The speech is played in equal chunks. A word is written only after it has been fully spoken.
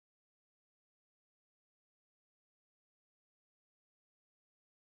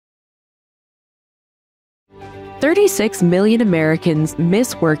36 million Americans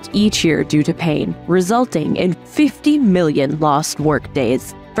miss work each year due to pain, resulting in 50 million lost work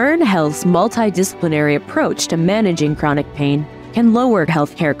days. Fern Health's multidisciplinary approach to managing chronic pain can lower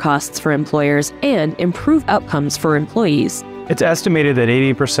healthcare costs for employers and improve outcomes for employees. It's estimated that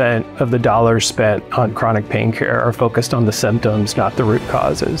 80% of the dollars spent on chronic pain care are focused on the symptoms, not the root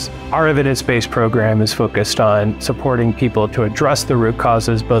causes. Our evidence-based program is focused on supporting people to address the root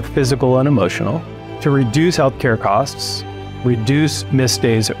causes, both physical and emotional, to reduce healthcare costs, reduce missed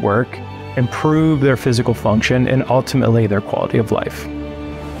days at work, improve their physical function, and ultimately their quality of life.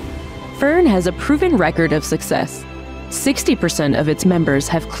 Fern has a proven record of success. 60% of its members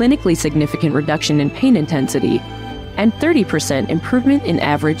have clinically significant reduction in pain intensity and 30% improvement in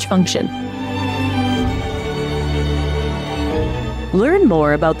average function. Learn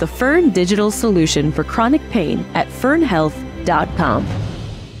more about the Fern digital solution for chronic pain at fernhealth.com.